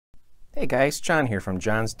Hey guys, John here from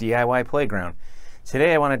John's DIY Playground.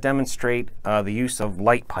 Today I want to demonstrate the use of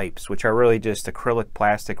light pipes, which are really just acrylic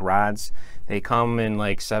plastic rods. They come in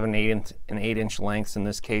like 7, 8, and 8-inch lengths. In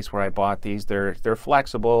this case where I bought these, they're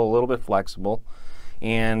flexible, a little bit flexible.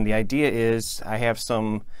 And the idea is I have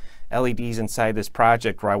some LEDs inside this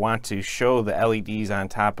project where I want to show the LEDs on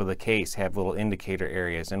top of the case, have little indicator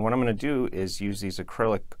areas. And what I'm going to do is use these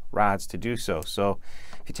acrylic rods to do so. So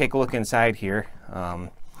if you take a look inside here,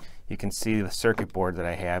 you can see the circuit board that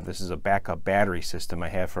I have. This is a backup battery system I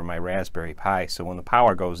have for my Raspberry Pi. So when the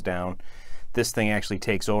power goes down, this thing actually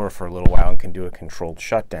takes over for a little while and can do a controlled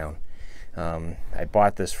shutdown. I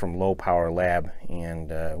bought this from Low Power Lab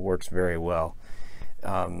and works very well.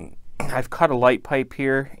 I've cut a light pipe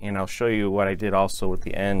here, and I'll show you what I did also with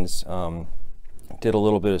the ends. Did a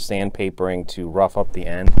little bit of sandpapering to rough up the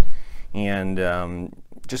end, and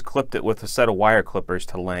just clipped it with a set of wire clippers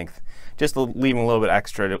to length, just leaving a little bit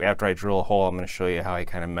extra after I drill a hole. I'm going to show you how I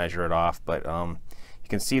kind of measure it off, but you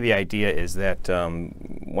can see the idea is that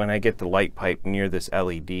when I get the light pipe near this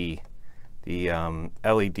LED, the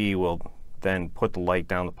LED will then put the light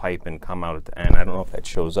down the pipe and come out at the end. I don't know if that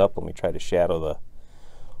shows up. Let me try to shadow the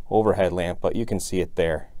overhead lamp, but you can see it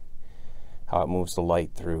there, how it moves the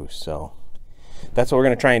light through. So that's what we're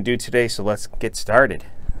going to try and do today, so let's get started.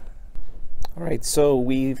 Alright, so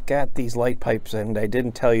we've got these light pipes, and I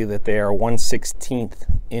didn't tell you that they are 1/16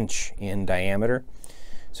 inch in diameter.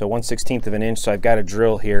 So 1/16 of an inch, so I've got a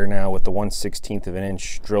drill here now with the 1/16 of an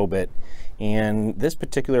inch drill bit. And this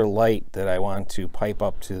particular light that I want to pipe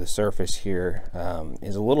up to the surface here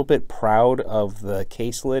is a little bit proud of the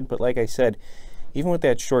case lid, but like I said, even with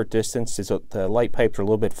that short distance, the light pipes are a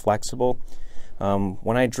little bit flexible.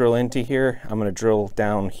 When I drill into here, I'm going to drill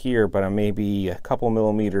down here, but I'm maybe a couple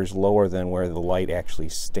millimeters lower than where the light actually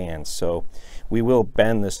stands. So we will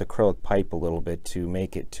bend this acrylic pipe a little bit to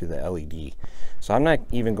make it to the LED. So I'm not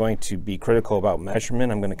even going to be critical about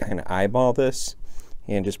measurement. I'm going to kind of eyeball this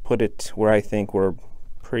and just put it where I think we're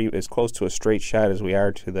as close to a straight shot as we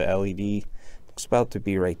are to the LED. Looks about to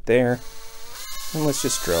be right there. And let's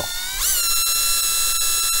just drill.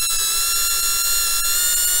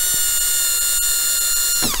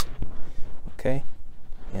 Okay,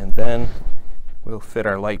 and then we'll fit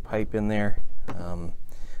our light pipe in there. I'm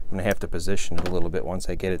going to have to position it a little bit once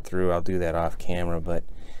I get it through. I'll do that off camera, but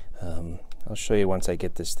I'll show you once I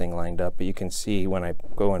get this thing lined up. But you can see when I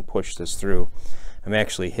go and push this through, I'm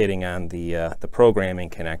actually hitting on the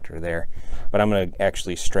programming connector there. But I'm going to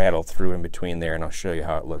actually straddle through in between there, and I'll show you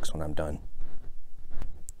how it looks when I'm done.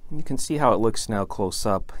 You can see how it looks now close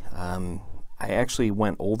up. I actually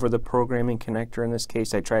went over the programming connector in this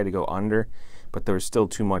case. I tried to go under, but there was still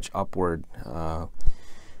too much upward, I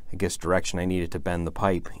guess, direction I needed to bend the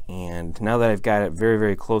pipe. And now that I've got it very,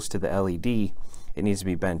 very close to the LED, it needs to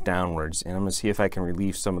be bent downwards. And I'm going to see if I can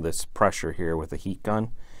relieve some of this pressure here with a heat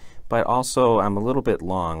gun. But also, I'm a little bit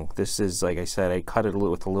long. This is, like I said, I cut it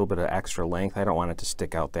with a little bit of extra length. I don't want it to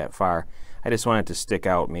stick out that far. I just want it to stick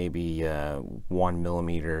out maybe 1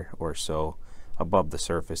 millimeter or so above the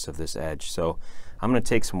surface of this edge. So I'm going to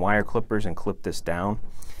take some wire clippers and clip this down,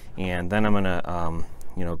 and then I'm going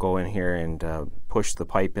to go in here and push the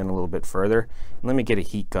pipe in a little bit further. And let me get a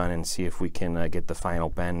heat gun and see if we can get the final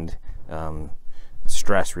bend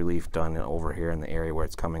stress relief done over here in the area where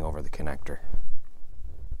it's coming over the connector.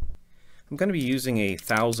 I'm going to be using a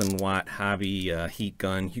 1,000-watt hobby heat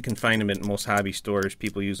gun. You can find them at most hobby stores.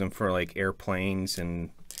 People use them for like airplanes and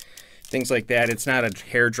things like that. It's not a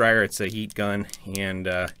hair dryer, it's a heat gun, and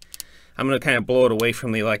I'm going to kind of blow it away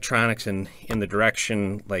from the electronics and in the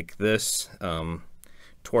direction like this,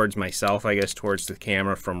 towards myself, I guess, towards the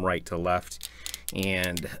camera from right to left.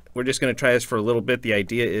 And we're just going to try this for a little bit. The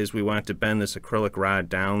idea is we want to bend this acrylic rod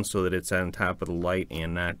down so that it's on top of the light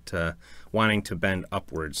and not wanting to bend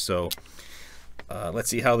upwards. So let's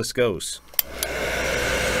see how this goes.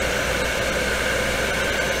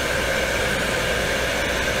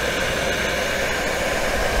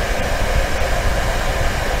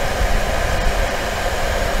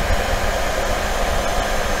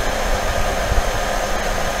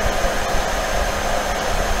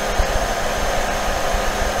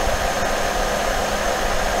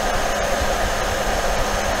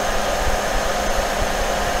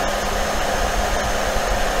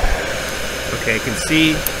 Okay, I can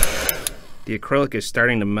see the acrylic is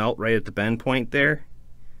starting to melt right at the bend point there.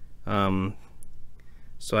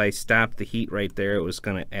 So I stopped the heat right there. It was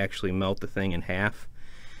going to actually melt the thing in half.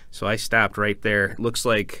 So I stopped right there. It looks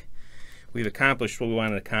like we've accomplished what we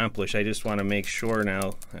wanted to accomplish. I just want to make sure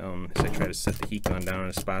now, as I try to set the heat gun down in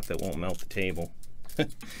a spot that won't melt the table,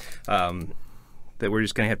 that we're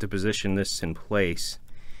just going to have to position this in place.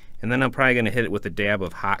 And then I'm probably going to hit it with a dab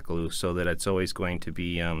of hot glue so that it's always going to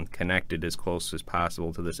be connected as close as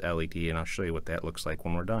possible to this LED, and I'll show you what that looks like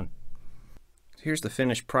when we're done. Here's the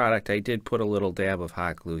finished product. I did put a little dab of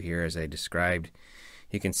hot glue here as I described.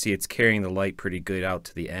 You can see it's carrying the light pretty good out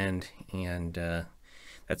to the end, and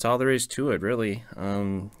that's all there is to it, really.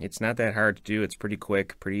 It's not that hard to do. It's pretty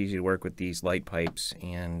quick, pretty easy to work with these light pipes,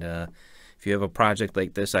 and if you have a project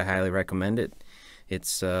like this, I highly recommend it.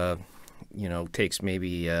 It's you know, takes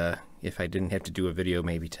maybe, if I didn't have to do a video,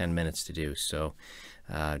 maybe 10 minutes to do. So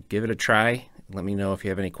give it a try. Let me know if you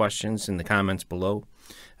have any questions in the comments below.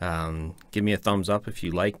 Give me a thumbs up if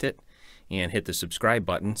you liked it, and hit the subscribe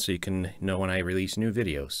button so you can know when I release new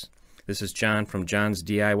videos. This is John from John's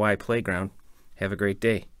DIY Playground. Have a great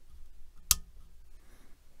day.